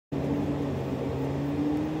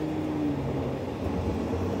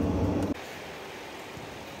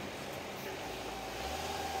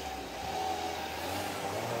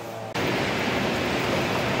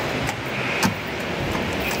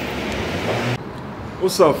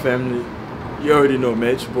What's up, family? You already know,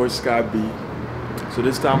 man. It's your boy Sky B. So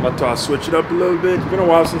this time I thought I'd switch it up a little bit. It's been a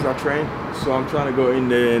while since I trained, so I'm trying to go in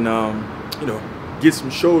there and get some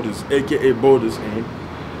shoulders, aka boulders in.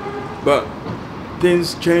 But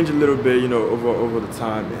things change a little bit, over the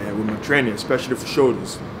time, and with my training, especially for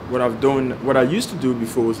shoulders. What I used to do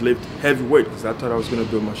before was lift heavy weight because I thought I was gonna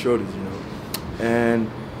build my shoulders, and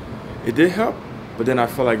it did help. But then I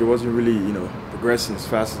felt like it wasn't really, progressing as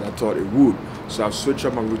fast as I thought it would. So I've switched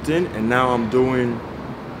up my routine, and now I'm doing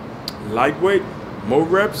lightweight, more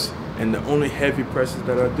reps, and the only heavy presses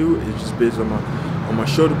that I do is just based on my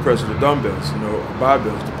shoulder press with dumbbells,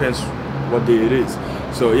 barbells, depends what day it is.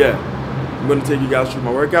 So yeah, I'm gonna take you guys through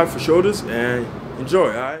my workout for shoulders and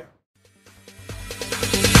enjoy, alright?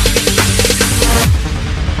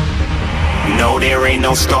 No, there ain't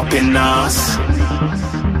no stopping us.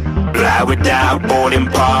 Fly without boarding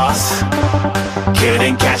pass.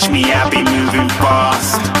 Couldn't catch me, I be moving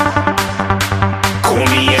fast. Call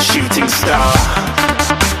me a shooting star.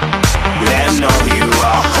 Let 'em know who you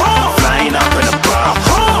are. Flying up in a bar.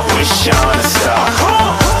 Wish on a star.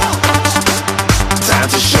 Time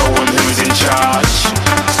to show 'em who's in charge.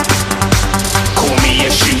 Call me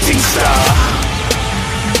a shooting star.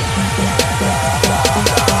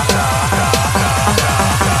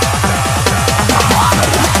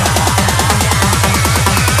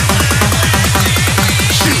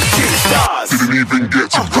 Didn't even get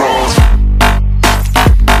to bronze.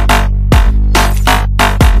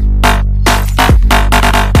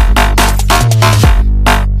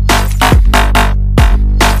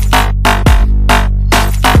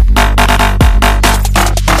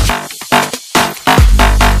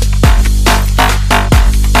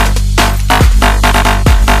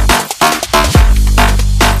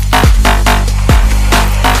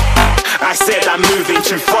 I said I'm moving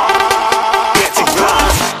too far. Get to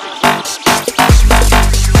glass.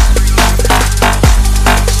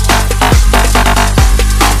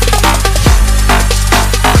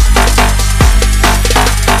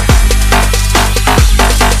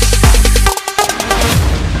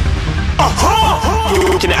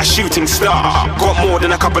 Looking at a shooting star. Got more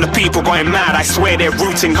than a couple of people going mad, I swear they're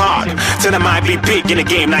rooting hard. Tell them I'd be big in the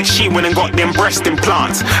game like she went and got them breast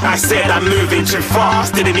implants. I said I'm moving too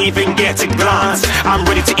fast, didn't even get to glance. I'm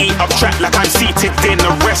ready to eat up track like I'm seated in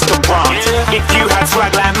a restaurant. If you had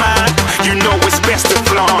swag like mine, you know it's best to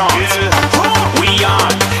flaunt. We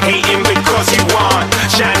aren't hating because you aren't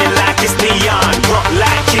shining like it's neon, rock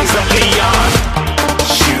like kings of Leon.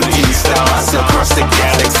 Shooting stars across the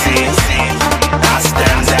galaxy. I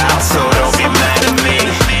stand out, so don't be mad at me.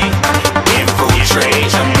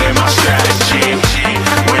 Infiltrate, I'm with my strategy.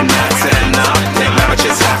 When I turn up, them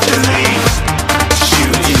amateurs have to leave.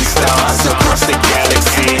 Shooting stars across the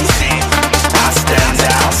galaxy. I stand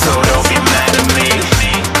out, so don't be mad at me.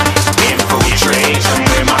 Infiltrate, I'm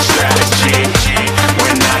with my strategy.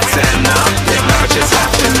 When I turn up, them amateurs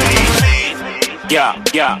have to leave. Yeah,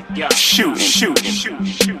 shooting. Yeah, shooting.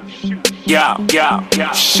 Yeah,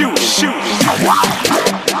 shooting.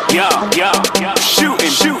 Yeah,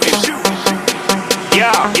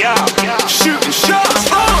 shooting shots.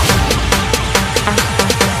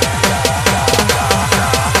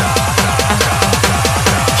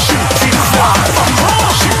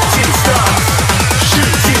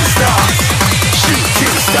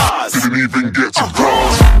 Shooting stars. Didn't even get to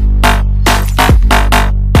bronze.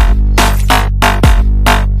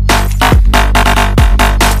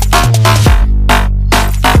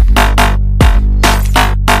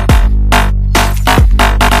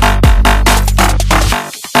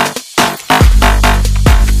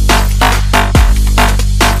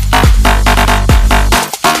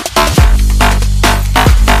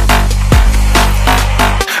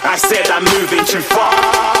 I said I'm moving too far.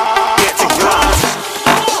 Get to glass.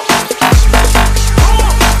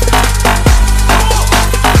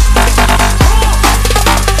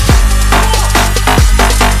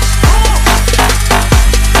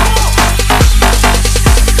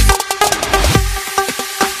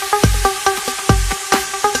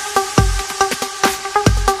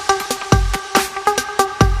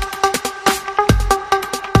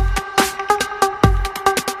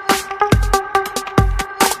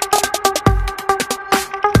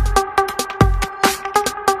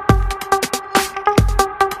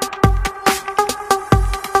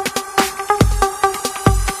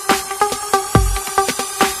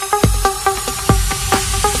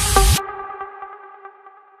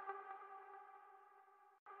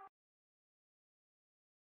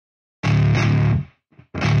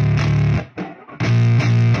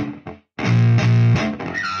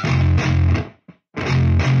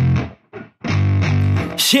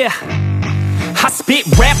 Yeah. I spit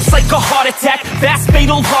raps like a heart attack, fast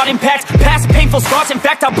fatal heart impact, past painful scars. In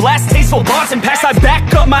fact, I blast tasteful bars and packs. I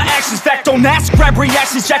back up my actions, fact don't ask, grab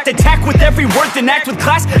reactions, jacked. Attack with every word, then act with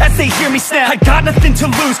class as they hear me snap. I got nothing to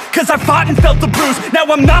lose, cause I fought and felt the bruise. Now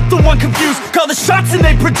I'm not the one confused, call the shots and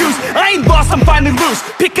they produce. I ain't lost, I'm finally loose,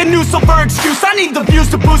 pick a new silver excuse. I need the views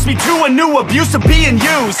to boost me to a new abuse of being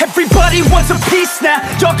used. Everybody wants a piece now,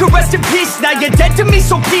 y'all can rest in peace now. You're dead to me,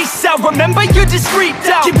 so peace out, remember you're discreet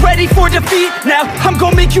out. Get ready for defeat now, I'm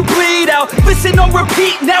gonna make you bleed out. Listen on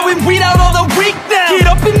repeat now and weed out all the weak now. Get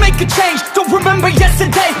up and make a change, don't remember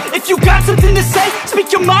yesterday. If you got something to say,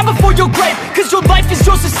 speak your mind before your grave, cause your life is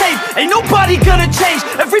yours to save. Ain't nobody gonna change,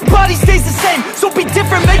 everybody stays the same. So be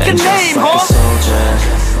different, make a name, like huh? A soldier,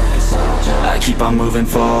 I keep on moving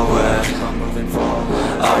forward,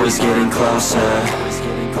 always getting closer.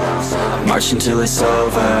 I march until it's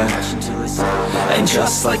over. And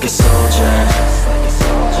just like a soldier,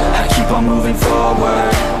 I keep on moving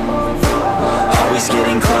forward, always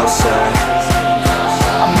getting closer.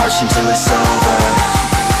 I march until it's over.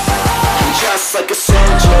 And just like a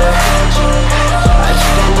soldier, I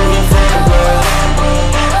keep on moving forward,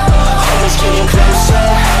 always getting closer.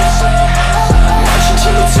 I march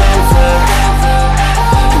until it's over.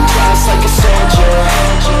 And just like a soldier,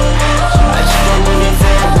 I keep on moving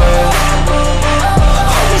forward,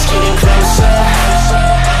 always getting closer.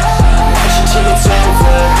 March until it's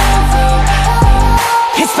over.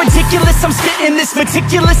 It's ridiculous, I'm spitting this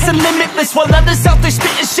meticulous and limitless, while others out there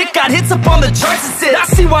spitting shit got hits up on the charts and shit. I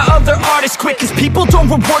see why other artists quit, cause people don't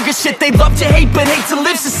reward good shit. They love to hate but hate to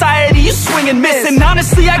live. Society, you swing and miss. And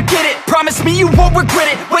honestly, I get it, promise me you won't regret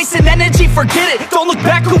it. Wasting energy, forget it, don't look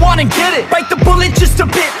back, go on and get it. Bite the bullet just a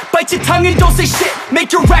bit, bite your tongue and don't say shit.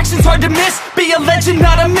 Make your actions hard to miss, be a legend,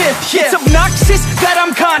 not a myth. Yeah. It's obnoxious that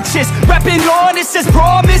I'm conscious, rapping honest as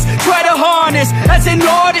promise. Try to harness, as an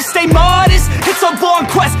artist, stay modest. It's a long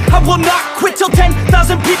quest, I will not quit till 10,000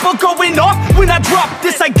 people going off when I drop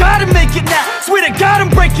this. I gotta make it now, swear to God I'm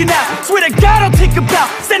breaking out. Swear to God I'll take a bow,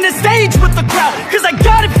 stand the stage with the crowd, cause I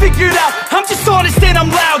got it figured out. I'm just honest and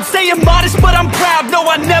I'm loud, saying modest but I'm proud. No,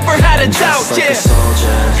 I never had a doubt, just like a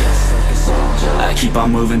soldier, I keep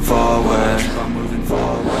on moving forward,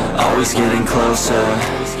 always getting closer.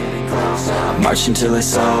 I march until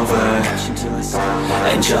it's over.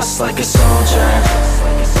 And just like a soldier,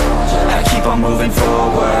 I keep on moving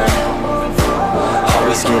forward,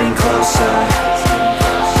 always getting closer.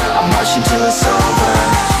 I march until it's over.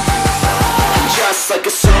 And just like a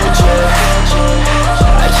soldier,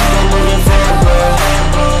 I keep on moving forward,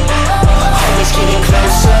 always getting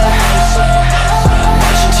closer. I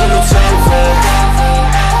march until it's over.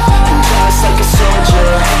 And just like a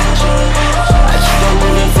soldier, I keep on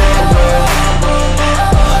moving forward,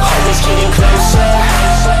 always getting closer.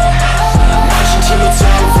 I march until it's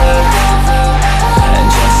over. And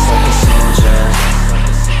just like a soldier,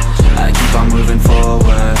 I keep on moving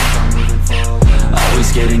forward,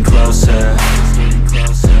 always getting closer.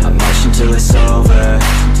 I march until it's over.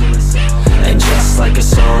 And just like a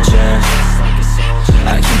soldier,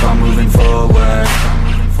 I keep on moving forward,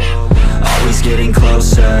 always getting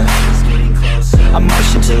closer. I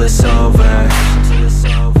march until it's over.